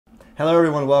Hello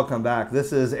everyone, welcome back.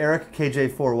 This is Eric,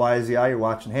 KJ4YZI. You're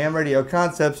watching Ham Radio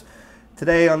Concepts.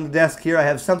 Today on the desk here I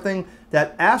have something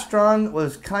that Astron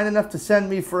was kind enough to send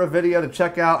me for a video to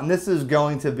check out, and this is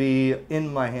going to be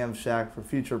in my ham shack for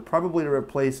future, probably to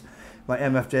replace my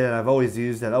MFJ that I've always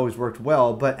used, that always worked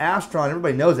well. But Astron,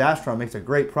 everybody knows Astron makes a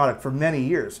great product for many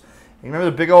years. You remember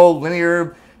the big old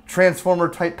linear transformer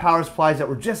type power supplies that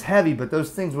were just heavy, but those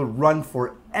things would run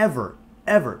forever,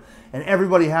 ever. And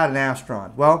everybody had an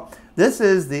Astron. Well, this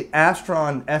is the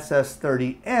Astron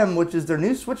SS-30M, which is their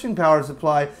new switching power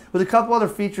supply with a couple other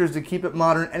features to keep it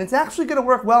modern. And it's actually going to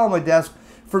work well on my desk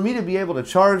for me to be able to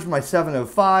charge my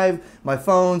 705, my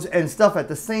phones, and stuff at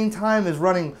the same time as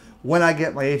running when I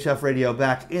get my HF radio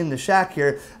back in the shack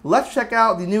here. Let's check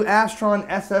out the new Astron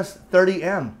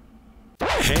SS-30M.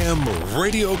 Ham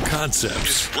Radio Concepts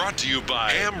is brought to you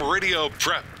by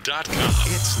HamRadioPrep.com.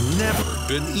 It's never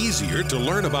been easier to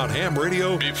learn about ham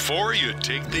radio before you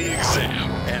take the exam.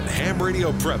 And Ham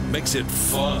Radio Prep makes it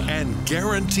fun and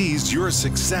guarantees your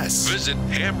success. Visit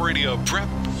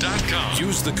HamRadioPrep.com.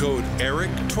 Use the code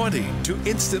ERIC20 to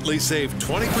instantly save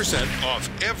 20%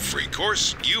 off every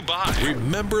course you buy.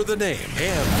 Remember the name,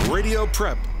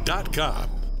 HamRadioPrep.com.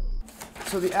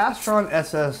 So the Astron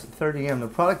SS-30M, the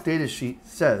product data sheet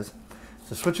says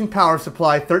it's a switching power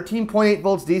supply, 13.8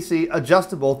 volts DC,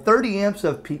 adjustable, 30 amps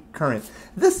of peak current.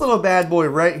 This little bad boy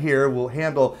right here will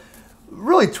handle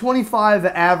really 25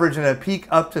 average and a peak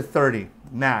up to 30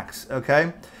 max,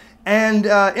 okay? And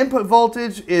input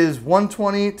voltage is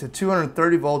 120 to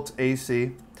 230 volts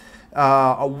AC, a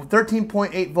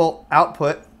 13.8 volt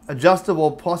output,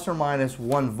 adjustable plus or minus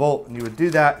 1 volt. And you would do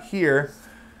that here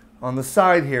on the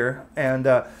side here, and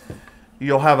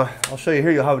you'll have a, I'll show you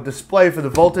here, you'll have a display for the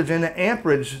voltage and the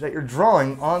amperage that you're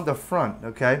drawing on the front,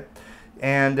 okay?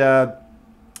 And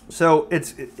so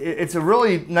it's a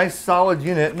really nice solid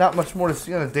unit, not much more to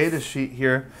see on the data sheet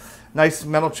here. Nice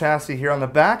metal chassis here on the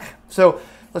back. So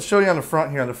let's show you on the front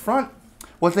here. On the front,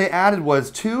 what they added was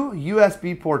 2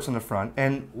 USB ports in the front,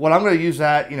 and what I'm going to use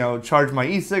that, you know, charge my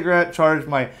e-cigarette, charge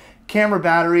my camera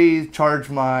battery,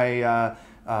 charge my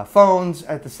phones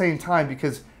at the same time,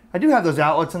 because I do have those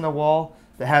outlets in the wall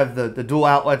that have the dual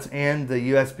outlets and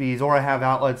the USBs, or I have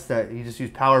outlets that you just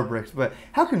use power bricks. But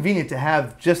how convenient to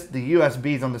have just the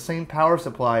USBs on the same power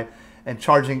supply and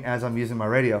charging as I'm using my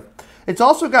radio. It's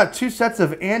also got 2 sets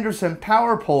of Anderson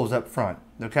power poles up front,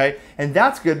 okay? And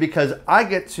that's good because I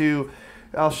get to,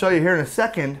 I'll show you here in a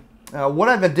second, what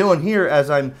I've been doing here as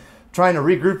I'm trying to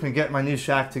regroup and get my new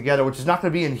shack together, which is not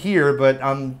going to be in here, but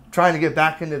I'm trying to get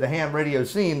back into the ham radio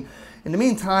scene. In the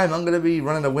meantime, I'm going to be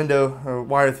running a window or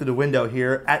wire through the window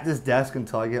here at this desk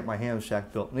until I get my ham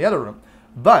shack built in the other room.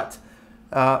 But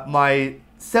my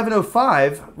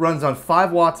 705 runs on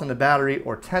 5 watts on the battery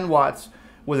or 10 watts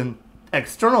with an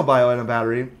external Bioenno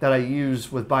battery that I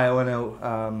use with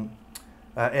Bioenno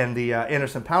and the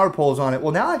Anderson power poles on it.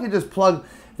 Well, now I can just plug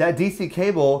that DC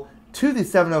cable to the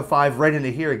 705 right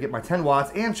into here and get my 10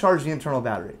 watts and charge the internal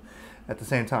battery at the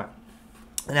same time.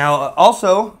 Now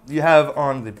also you have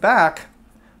on the back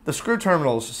the screw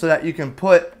terminals so that you can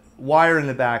put wire in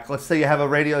the back. Let's say you have a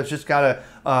radio that's just got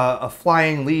a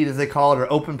flying lead, as they call it, or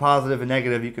open positive and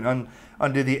negative. You can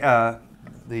undo the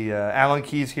Allen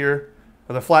keys here,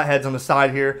 or the flatheads on the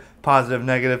side here, positive,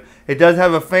 negative. It does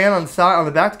have a fan on the side, on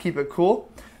the back to keep it cool,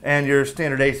 and your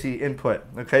standard AC input.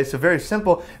 Okay, so very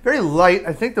simple, very light.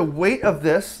 I think the weight of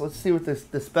this, let's see what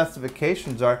the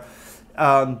specifications are.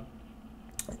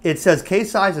 It says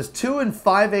case size is 2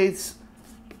 5/8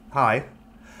 high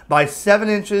by 7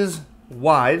 inches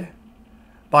wide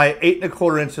by 8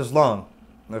 1/4 inches long.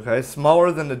 Okay, smaller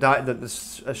than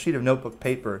a sheet of notebook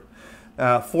paper.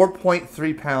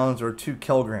 4.3 pounds or 2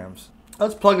 kilograms.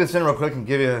 Let's plug this in real quick and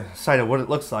give you a sight of what it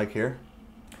looks like here.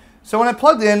 So when I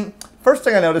plugged in, first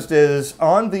thing I noticed is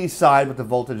on the side with the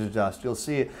voltage adjust, you'll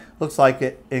see it looks like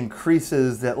it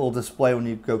increases that little display when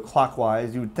you go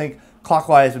clockwise. You would think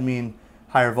clockwise would mean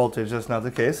higher voltage. That's not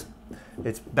the case.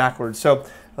 It's backwards. So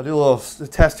I'll do a little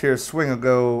test here. Swing will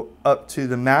go up to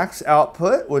the max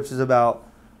output, which is about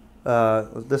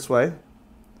this way,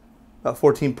 about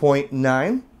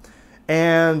 14.9.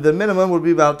 And the minimum would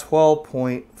be about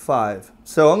 12.5.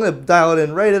 So I'm going to dial it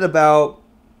in right at about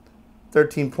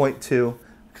 13.2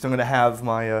 because I'm going to have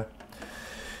my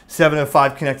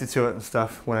 705 connected to it and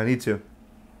stuff when I need to.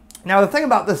 Now the thing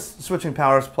about this switching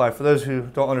power supply, for those who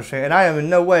don't understand, and I am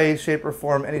in no way, shape, or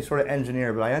form any sort of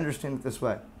engineer, but I understand it this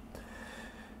way.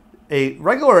 A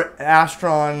regular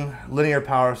Astron linear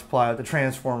power supply with the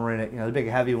transformer in it, you know, the big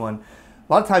heavy one,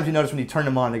 a lot of times you notice when you turn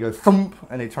them on, they go thump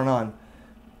and they turn on.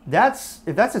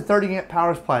 If that's a 30 amp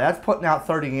power supply, that's putting out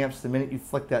 30 amps the minute you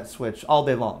flick that switch all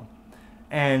day long.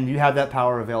 and you have that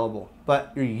power available,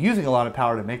 but you're using a lot of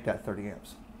power to make that 30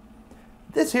 amps.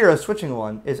 This here, a switching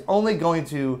one, is only going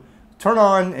to turn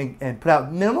on and put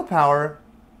out minimal power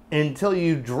until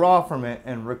you draw from it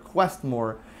and request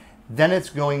more. Then it's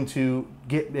going to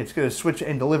switch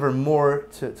and deliver more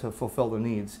to fulfill the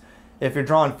needs. If you're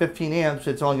drawing 15 amps,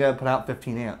 it's only going to put out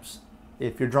 15 amps.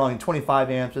 If you're drawing 25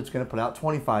 amps, it's going to put out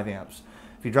 25 amps.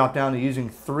 If you drop down to using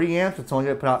 3 amps, it's only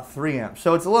going to put out 3 amps.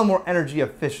 So it's a little more energy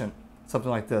efficient, something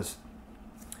like this.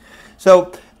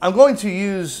 So I'm going to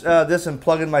use this and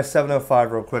plug in my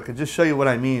 705 real quick and just show you what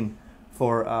I mean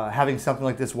for having something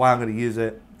like this, why I'm going to use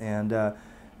it, and there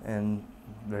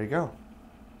you go.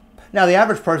 Now the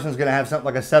average person is going to have something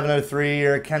like a 703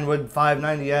 or a Kenwood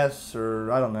 590S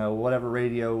or I don't know, whatever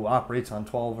radio operates on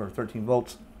 12 or 13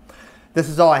 volts. This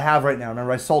is all I have right now.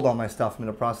 Remember, I sold all my stuff. I'm in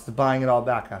the process of buying it all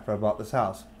back after I bought this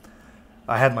house.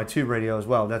 I had my tube radio as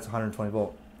well. That's 120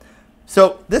 volt.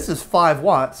 So this is 5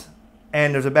 watts,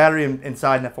 and there's a battery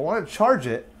inside. And if I want to charge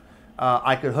it,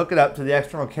 I could hook it up to the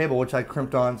external cable, which I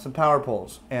crimped on some power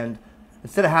poles. And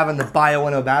instead of having the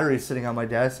Bio battery sitting on my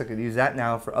desk, I could use that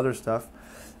now for other stuff.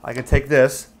 I could take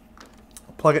this,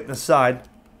 plug it in the side,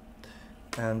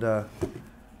 and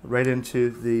right into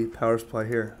the power supply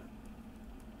here.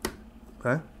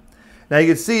 Okay. Now you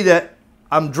can see that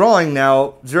I'm drawing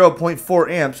now 0.4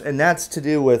 amps, and that's to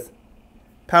do with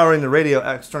powering the radio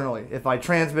externally. If I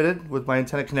transmitted with my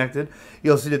antenna connected,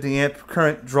 you'll see that the amp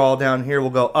current draw down here will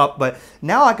go up, but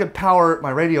now I could power my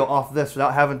radio off this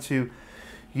without having to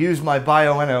use my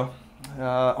Bio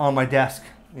on my desk.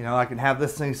 You know, I can have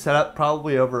this thing set up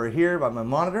probably over here by my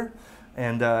monitor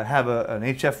and have an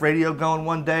HF radio going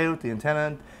one day with the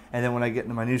antenna, and then when I get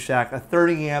into my new shack, a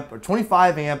 30 amp or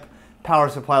 25 amp power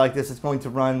supply like this is going to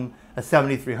run a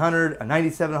 7300, a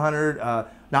 9700,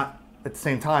 not at the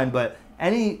same time, but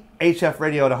any HF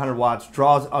radio at 100 watts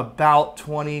draws about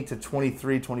 20 to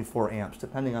 23, 24 amps,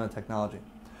 depending on the technology.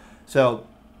 So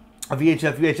a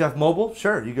VHF, UHF mobile,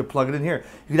 sure, you could plug it in here.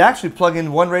 You could actually plug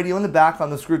in one radio in the back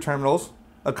on the screw terminals,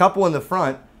 a couple in the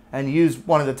front, and use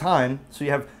one at a time. So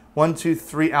you have 1, 2,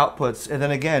 3 outputs, and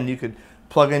then again, you could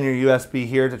plug in your USB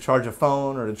here to charge a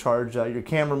phone or to charge your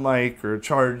camera mic or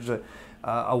charge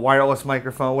a wireless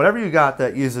microphone, whatever you got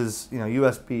that uses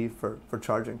USB for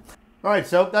charging. All right,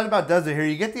 so that about does it here.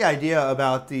 You get the idea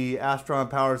about the Astron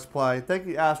power supply. Thank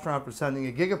you, Astron, for sending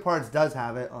it. Gigaparts does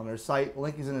have it on their site.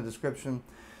 Link is in the description.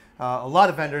 A lot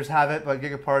of vendors have it, but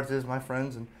Gigaparts is my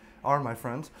friends and are my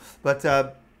friends.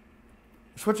 But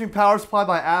switching power supply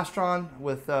by Astron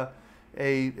with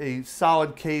a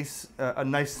solid case, a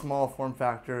nice small form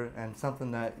factor, and something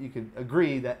that you could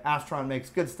agree that Astron makes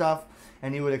good stuff,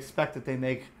 and you would expect that they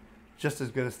make just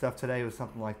as good as stuff today with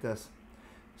something like this.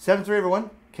 7-3 everyone,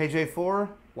 KJ4,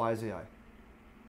 YZI.